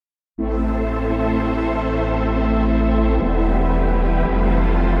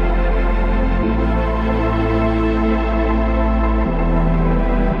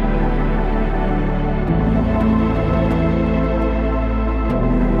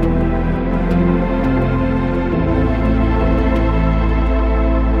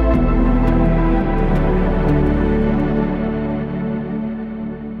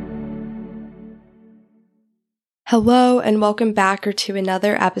Hello and welcome back to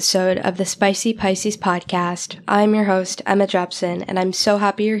another episode of the Spicy Pisces podcast. I'm your host, Emma Jepson, and I'm so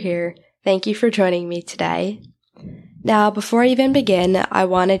happy you're here. Thank you for joining me today. Now, before I even begin, I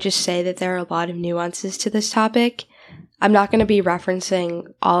want to just say that there are a lot of nuances to this topic. I'm not going to be referencing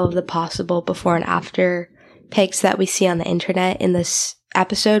all of the possible before and after pics that we see on the internet in this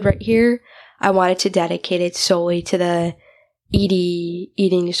episode right here. I wanted to dedicate it solely to the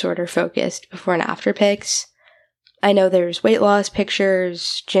eating disorder focused before and after pics. I know there's weight loss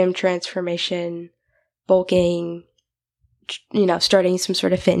pictures, gym transformation, bulking, starting some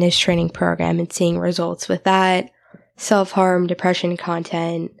sort of fitness training program and seeing results with that, self-harm, depression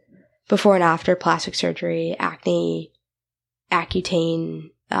content, before and after plastic surgery, acne, Accutane,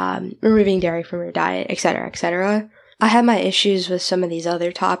 removing dairy from your diet, etc., etc. I have my issues with some of these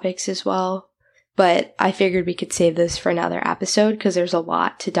other topics as well, but I figured we could save this for another episode because there's a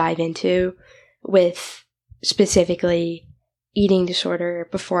lot to dive into with specifically eating disorder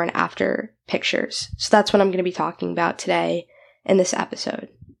before and after pictures. So that's what I'm going to be talking about today in this episode.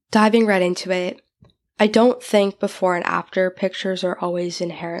 Diving right into it, I don't think before and after pictures are always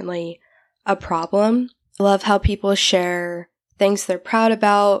inherently a problem. I love how people share things they're proud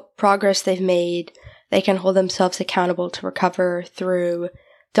about, progress they've made. They can hold themselves accountable to recover through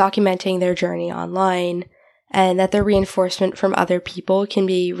documenting their journey online, and that the reinforcement from other people can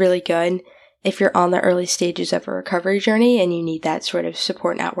be really good if you're on the early stages of a recovery journey and you need that sort of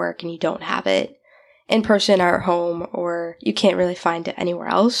support network and you don't have it in person or at home, or you can't really find it anywhere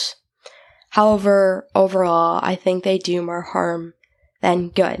else. However, overall, I think they do more harm than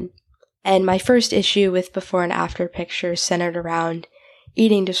good. And my first issue with before and after pictures centered around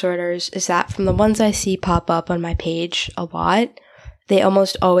eating disorders is that from the ones I see pop up on my page a lot, they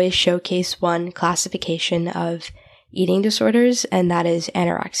almost always showcase one classification of eating disorders, and that is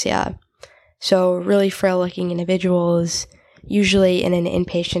anorexia. So really frail-looking individuals, usually in an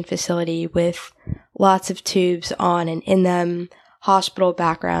inpatient facility with lots of tubes on and in them, hospital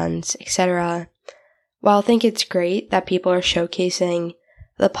backgrounds, etc. While I think it's great that people are showcasing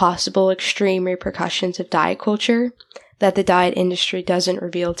the possible extreme repercussions of diet culture that the diet industry doesn't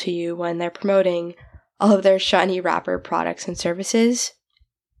reveal to you when they're promoting all of their shiny wrapper products and services,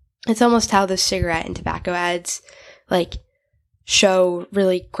 it's almost how the cigarette and tobacco ads, show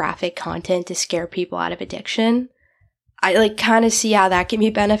really graphic content to scare people out of addiction. I kind of see how that can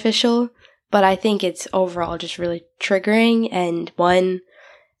be beneficial, but I think it's overall just really triggering, and one,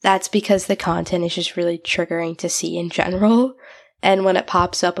 that's because the content is just really triggering to see in general, and when it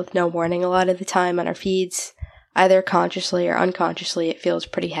pops up with no warning a lot of the time on our feeds, either consciously or unconsciously, it feels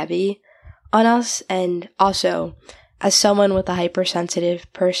pretty heavy on us. And also, as someone with a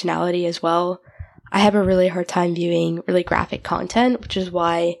hypersensitive personality as well, I have a really hard time viewing really graphic content, which is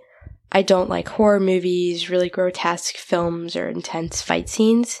why I don't like horror movies, really grotesque films, or intense fight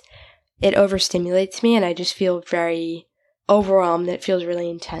scenes. It overstimulates me and I just feel very overwhelmed. It feels really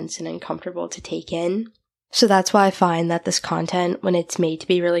intense and uncomfortable to take in. So that's why I find that this content, when it's made to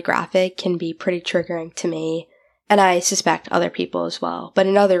be really graphic, can be pretty triggering to me, and I suspect other people as well. But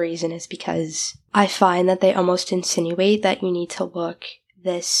another reason is because I find that they almost insinuate that you need to look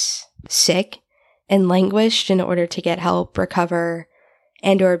this sick and languished in order to get help, recover,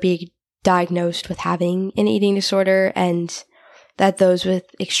 and or be diagnosed with having an eating disorder, and that those with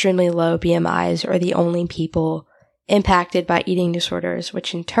extremely low BMIs are the only people impacted by eating disorders,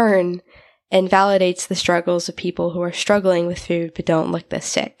 which in turn invalidates the struggles of people who are struggling with food but don't look this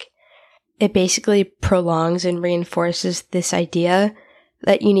sick. It basically prolongs and reinforces this idea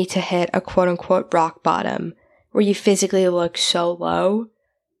that you need to hit a quote-unquote rock bottom, where you physically look so low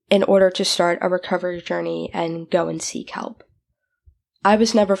in order to start a recovery journey and go and seek help. I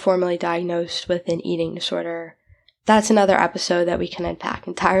was never formally diagnosed with an eating disorder. That's another episode that we can unpack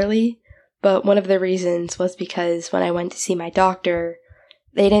entirely, but one of the reasons was because when I went to see my doctor,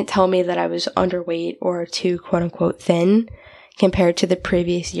 they didn't tell me that I was underweight or too quote-unquote thin compared to the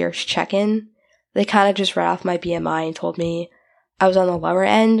previous year's check-in. They kind of just read off my BMI and told me I was on the lower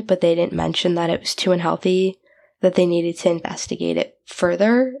end, but they didn't mention that it was too unhealthy, that they needed to investigate it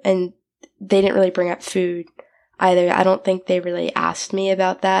further, and they didn't really bring up food either. I don't think they really asked me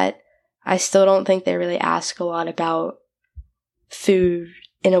about that. I still don't think they really ask a lot about food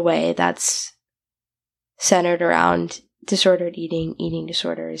in a way that's centered around disordered eating, eating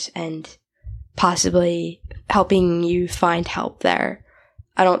disorders, and possibly helping you find help there.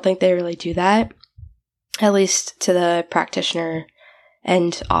 I don't think they really do that, at least to the practitioner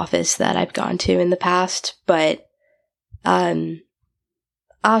and office that I've gone to in the past, but I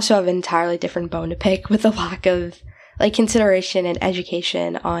also have an entirely different bone to pick with the lack of consideration and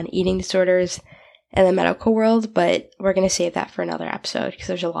education on eating disorders in the medical world, but we're going to save that for another episode because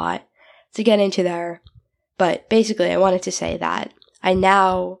there's a lot to get into there. But basically, I wanted to say that I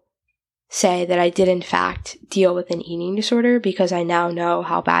now say that I did in fact deal with an eating disorder because I now know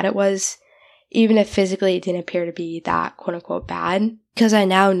how bad it was, even if physically it didn't appear to be that quote-unquote bad, because I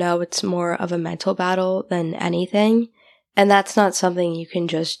now know it's more of a mental battle than anything, and that's not something you can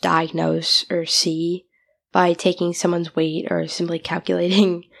just diagnose or see by taking someone's weight or simply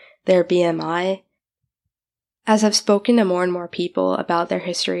calculating their BMI. As I've spoken to more and more people about their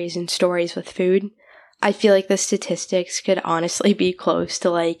histories and stories with food, I feel like the statistics could honestly be close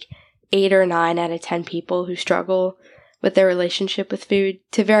to 8 or 9 out of 10 people who struggle with their relationship with food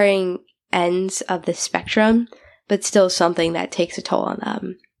to varying ends of the spectrum, but still something that takes a toll on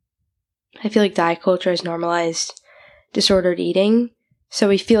them. I feel like diet culture has normalized disordered eating, so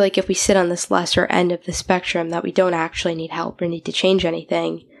we feel like if we sit on this lesser end of the spectrum that we don't actually need help or need to change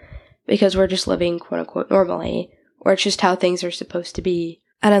anything because we're just living quote-unquote normally, or it's just how things are supposed to be.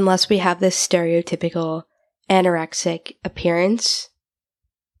 And unless we have this stereotypical anorexic appearance,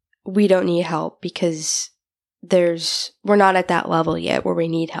 we don't need help because we're not at that level yet where we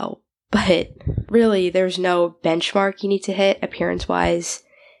need help. But really, there's no benchmark you need to hit appearance-wise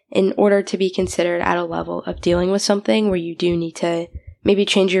in order to be considered at a level of dealing with something where you do need to maybe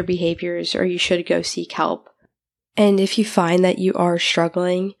change your behaviors or you should go seek help. And if you find that you are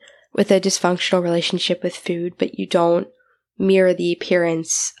struggling with a dysfunctional relationship with food, but you don't mirror the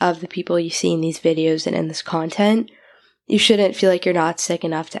appearance of the people you see in these videos and in this content, you shouldn't feel like you're not sick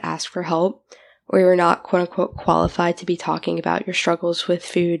enough to ask for help, or you're not quote-unquote qualified to be talking about your struggles with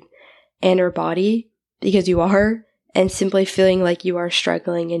food and or body, because you are, and simply feeling like you are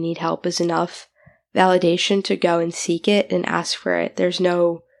struggling and need help is enough validation to go and seek it and ask for it. There's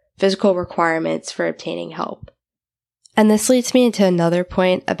no physical requirements for obtaining help. And this leads me into another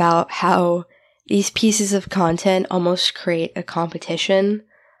point about how these pieces of content almost create a competition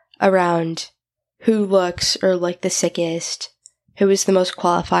around who looks or the sickest, who is the most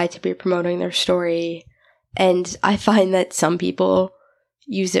qualified to be promoting their story. And I find that some people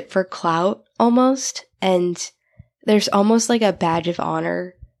use it for clout almost, and there's almost a badge of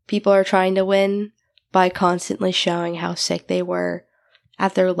honor people are trying to win by constantly showing how sick they were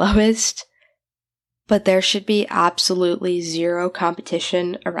at their lowest. But there should be absolutely zero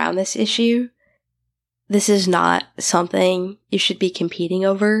competition around this issue. This is not something you should be competing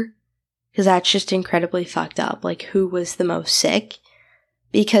over, because that's just incredibly fucked up. Who was the most sick?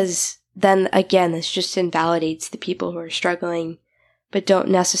 Because then, again, this just invalidates the people who are struggling, but don't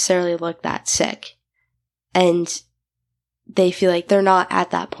necessarily look that sick. And they feel like they're not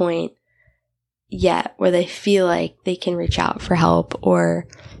at that point yet where they feel like they can reach out for help or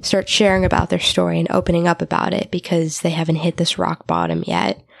start sharing about their story and opening up about it because they haven't hit this rock bottom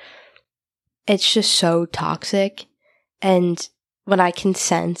yet. It's just so toxic. And when I can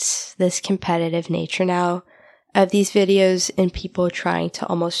sense this competitive nature now of these videos and people trying to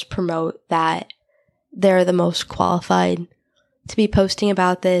almost promote that they're the most qualified to be posting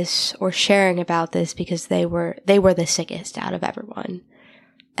about this or sharing about this because they were the sickest out of everyone.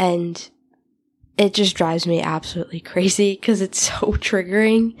 And it just drives me absolutely crazy because it's so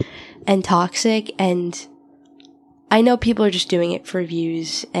triggering and toxic. And I know people are just doing it for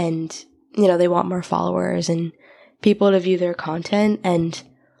views and, they want more followers and people to view their content. And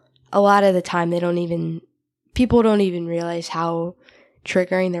a lot of the time people don't even realize how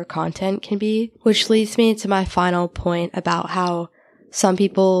triggering their content can be, which leads me to my final point about how some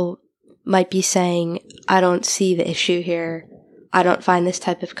people might be saying, I don't see the issue here. I don't find this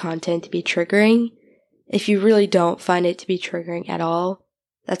type of content to be triggering. If you really don't find it to be triggering at all,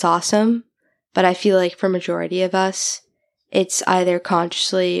 that's awesome. But I feel like for majority of us, it's either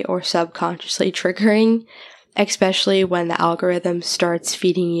consciously or subconsciously triggering, especially when the algorithm starts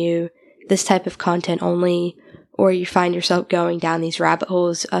feeding you this type of content only, or you find yourself going down these rabbit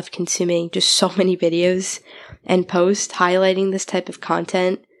holes of consuming just so many videos and posts highlighting this type of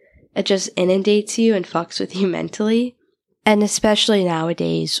content. It just inundates you and fucks with you mentally. And especially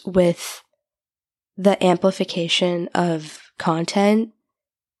nowadays with the amplification of content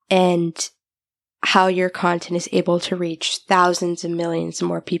and how your content is able to reach thousands of millions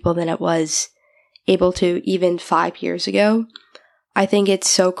more people than it was able to even 5 years ago. I think it's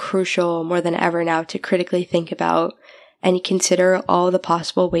so crucial more than ever now to critically think about and consider all the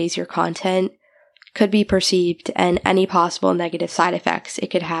possible ways your content could be perceived and any possible negative side effects it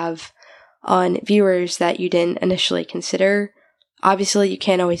could have on viewers that you didn't initially consider. Obviously, you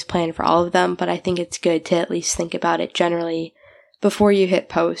can't always plan for all of them, but I think it's good to at least think about it generally before you hit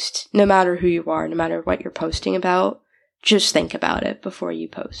post, no matter who you are, no matter what you're posting about. Just think about it before you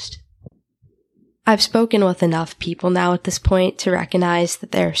post. I've spoken with enough people now at this point to recognize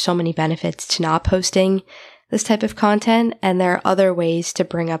that there are so many benefits to not posting this type of content, and there are other ways to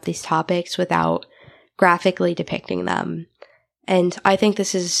bring up these topics without graphically depicting them. And I think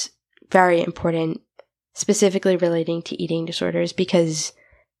this is very important, specifically relating to eating disorders, because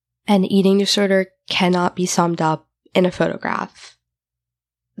an eating disorder cannot be summed up in a photograph.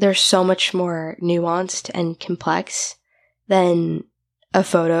 They're so much more nuanced and complex than a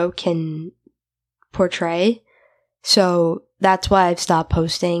photo can portray. So that's why I've stopped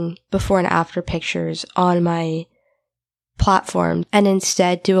posting before and after pictures on my platform and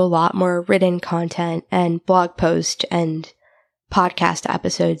instead do a lot more written content and blog posts and podcast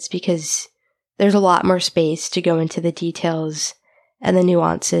episodes, because there's a lot more space to go into the details and the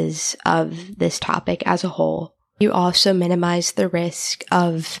nuances of this topic as a whole. You also minimize the risk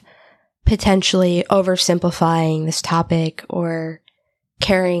of potentially oversimplifying this topic or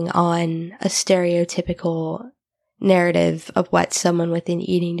carrying on a stereotypical narrative of what someone with an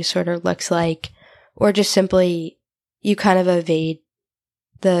eating disorder looks like, or just simply you kind of evade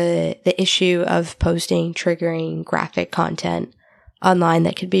the issue of posting triggering graphic content online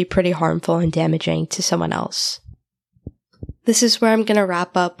that could be pretty harmful and damaging to someone else. This is where I'm going to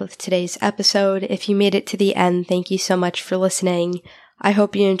wrap up with today's episode. If you made it to the end, thank you so much for listening. I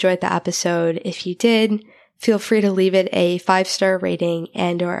hope you enjoyed the episode. If you did, feel free to leave it a 5-star rating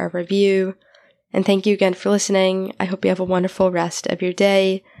and or a review. And thank you again for listening. I hope you have a wonderful rest of your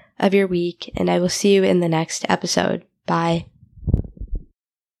day, of your week, and I will see you in the next episode. Bye.